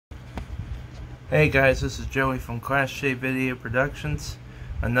Hey guys, this is Joey from Class J Video Productions.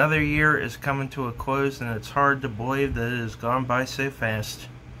 Another year is coming to a close, and it's hard to believe that it has gone by so fast.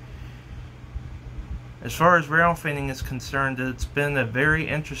 As far as rail fitting is concerned, it's been a very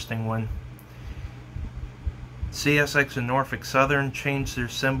interesting one. CSX and Norfolk Southern changed their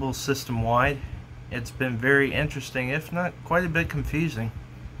symbols system-wide. It's been very interesting, if not quite a bit confusing.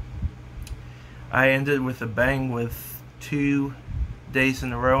 I ended with a bang with 2 days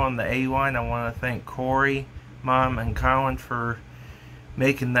in a row on the A line. I want to thank Corey, Mom, and Colin for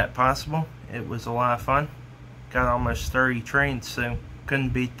making that possible. It was a lot of fun. Got almost 30 trains, so couldn't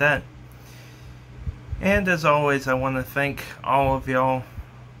beat that. And as always, I want to thank all of y'all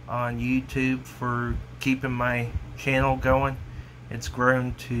on YouTube for keeping my channel going. It's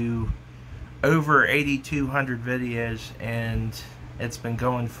grown to over 8,200 videos, and it's been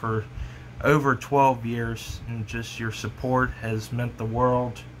going for over 12 years, and just your support has meant the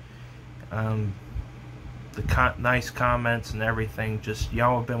world. The nice comments and everything, just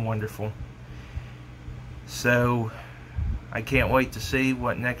y'all have been wonderful. So I can't wait to see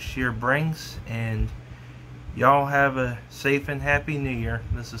what next year brings, and y'all have a safe and happy new year.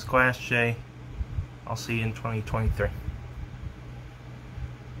 This is Class J. I'll see you in 2023.